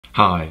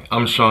Hi,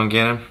 I'm Sean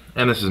Gannon,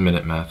 and this is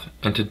Minute Math,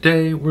 and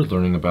today we're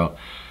learning about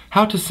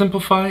how to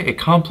simplify a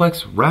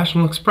complex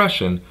rational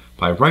expression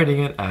by writing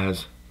it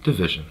as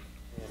division.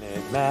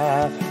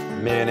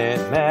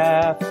 Minute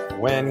Math,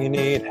 when you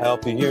need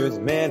help you use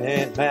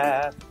Minute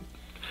Math.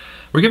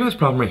 We're given this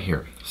problem right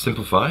here.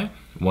 Simplify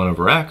 1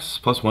 over x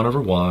plus 1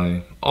 over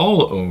y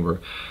all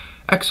over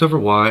x over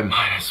y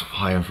minus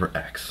y over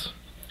x.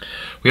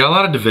 We got a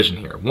lot of division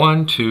here.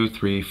 1, 2,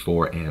 3,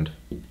 4, and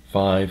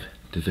 5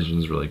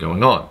 divisions really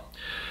going on.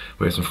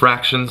 We have some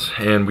fractions,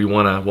 and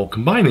we'll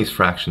combine these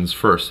fractions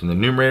first in the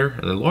numerator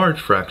and the large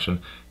fraction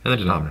in the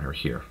denominator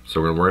here. So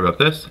we're going to worry about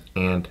this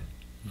and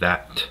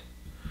that.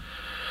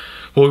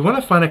 Well, we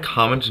want to find a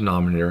common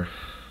denominator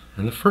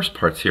in the first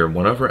parts here,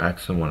 1 over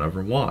x and 1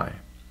 over y.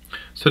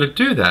 So to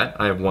do that,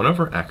 I have 1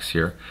 over x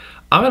here.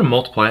 I'm going to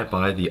multiply it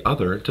by the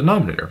other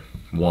denominator,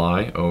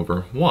 y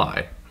over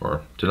y,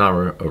 or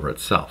denominator over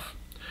itself.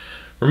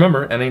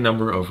 Remember, any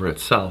number over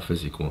itself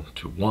is equal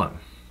to 1.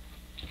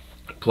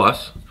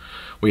 Plus,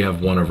 we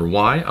have 1 over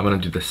y. I'm going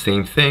to do the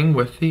same thing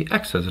with the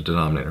x as a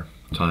denominator,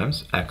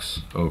 times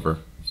x over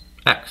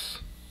x.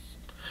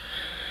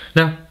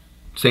 Now,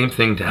 same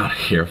thing down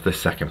here with the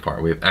second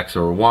part. We have x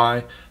over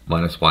y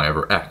minus y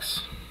over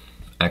x.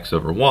 X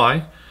over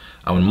y,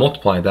 I'm going to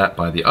multiply that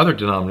by the other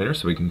denominator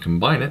so we can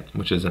combine it,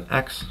 which is an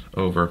x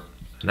over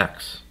an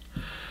x.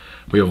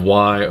 We have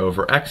y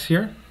over x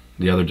here,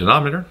 the other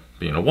denominator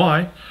being a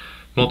y,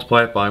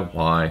 multiply it by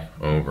y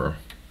over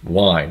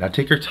y. Now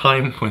take your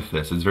time with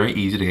this. It's very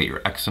easy to get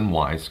your x and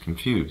y's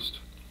confused.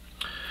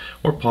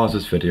 Or pause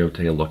this video,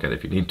 take a look at it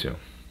if you need to.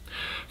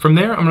 From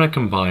there, I'm going to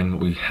combine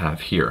what we have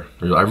here.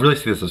 I really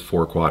see this as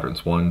 4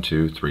 quadrants, 1,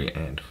 2, 3,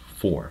 and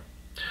 4.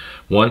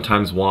 1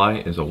 times y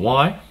is a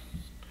y.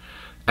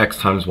 X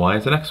times y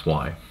is an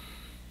xy.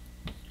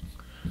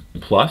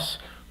 Plus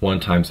 1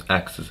 times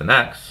x is an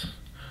x.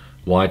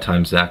 Y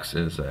times x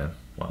is a,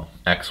 well,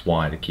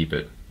 xy to keep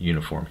it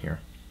uniform here.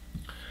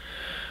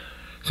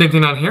 Same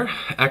thing down here,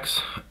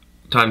 x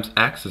times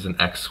x is an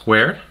x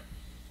squared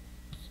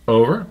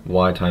over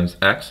y times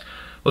x.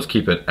 Let's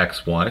keep it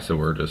xy, so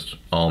we're just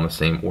all in the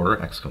same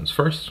order. X comes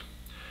first.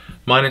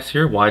 Minus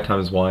here, y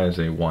times y is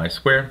a y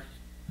squared,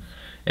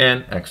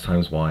 and x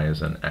times y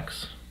is an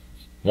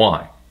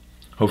xy.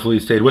 Hopefully you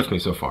stayed with me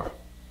so far.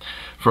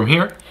 From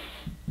here,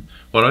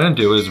 what I'm going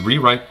to do is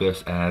rewrite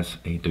this as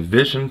a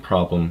division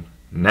problem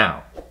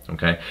now.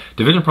 Okay,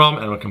 division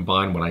problem, and I'm going to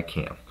combine what I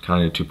can,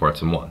 kind of 2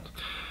 parts in one.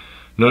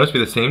 Notice we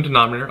have the same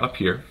denominator up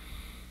here.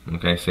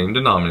 Okay, same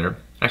denominator.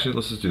 Actually,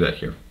 let's just do that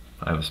here.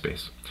 I have a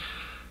space.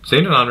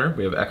 Same denominator,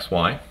 we have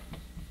xy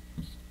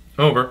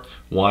over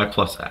y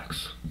plus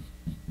x.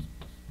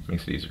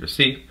 Makes it easier to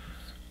see.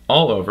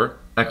 All over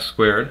x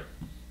squared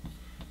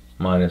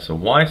minus a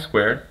y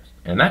squared,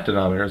 and that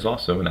denominator is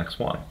also an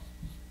xy.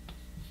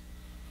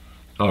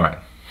 All right,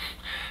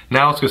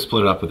 now let's go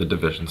split it up with the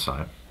division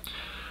sign.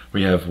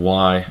 We have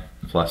y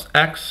plus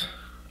x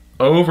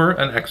over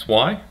an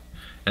xy.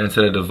 And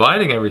instead of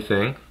dividing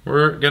everything,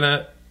 we're going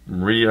to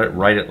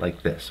rewrite it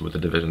like this with the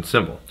division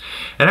symbol.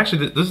 And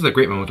actually, this is a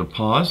great moment to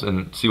pause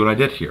and see what I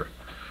did here.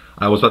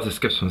 I was about to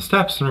skip some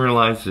steps and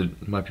realized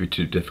it might be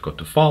too difficult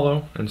to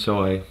follow, and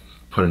so I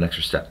put an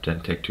extra step.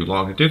 Didn't take too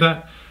long to do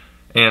that.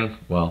 And,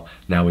 well,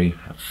 now we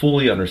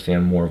fully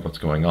understand more of what's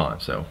going on.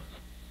 So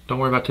don't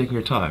worry about taking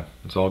your time.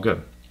 It's all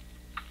good.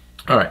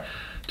 All right,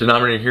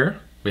 denominator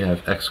here, we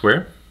have x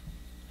squared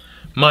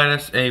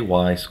minus a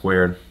y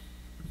squared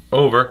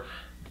over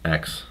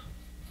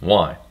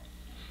xy.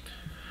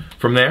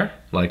 From there,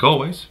 like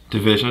always,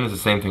 division is the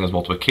same thing as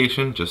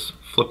multiplication, just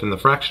flipping the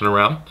fraction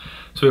around.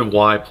 So we have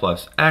y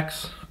plus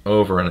x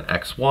over an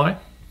xy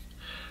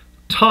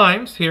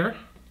times here,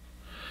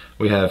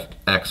 we have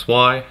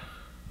xy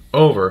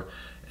over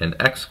an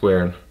x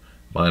squared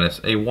minus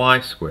a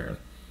y squared.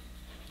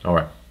 All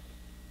right.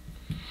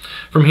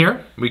 From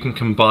here, we can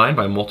combine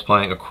by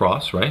multiplying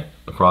across, right?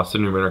 Across the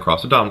numerator,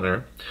 across the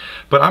denominator.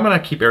 But I'm going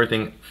to keep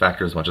everything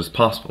factored as much as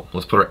possible.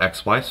 Let's put our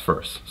xy's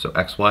first. So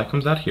xy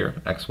comes out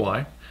here,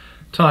 xy,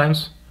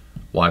 times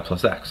y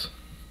plus x.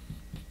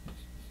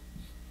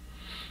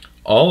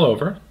 All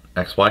over,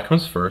 xy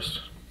comes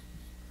first.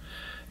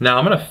 Now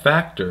I'm going to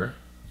factor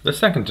the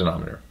second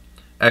denominator.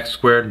 X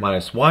squared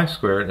minus y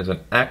squared is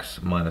an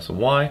x minus a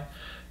y,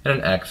 and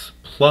an x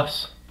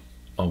plus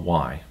a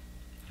y.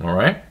 All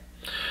right?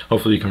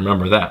 Hopefully you can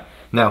remember that.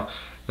 Now,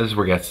 this is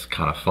where it gets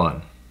kind of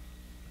fun.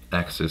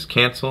 X's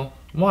cancel,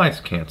 y's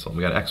cancel. We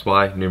got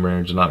xy,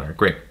 numerator, denominator.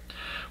 Great.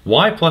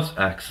 Y plus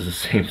x is the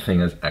same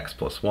thing as x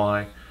plus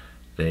y.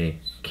 They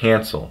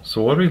cancel.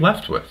 So what are we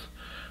left with?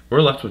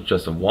 We're left with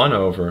just a 1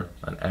 over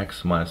an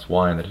x minus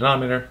y in the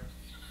denominator.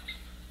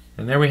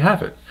 And there we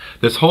have it.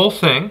 This whole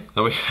thing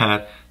that we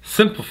had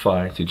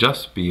simplified to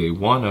just be a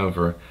 1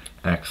 over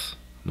x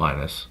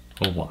minus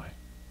a y.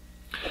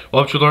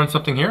 Well, hope you learned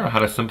something here on how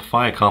to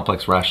simplify a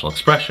complex rational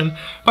expression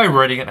by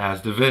writing it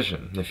as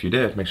division. If you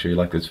did, make sure you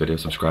like this video,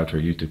 subscribe to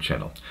our YouTube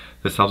channel.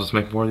 This helps us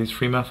make more of these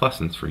free math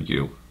lessons for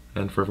you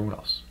and for everyone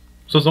else.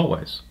 So as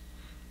always,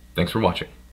 thanks for watching.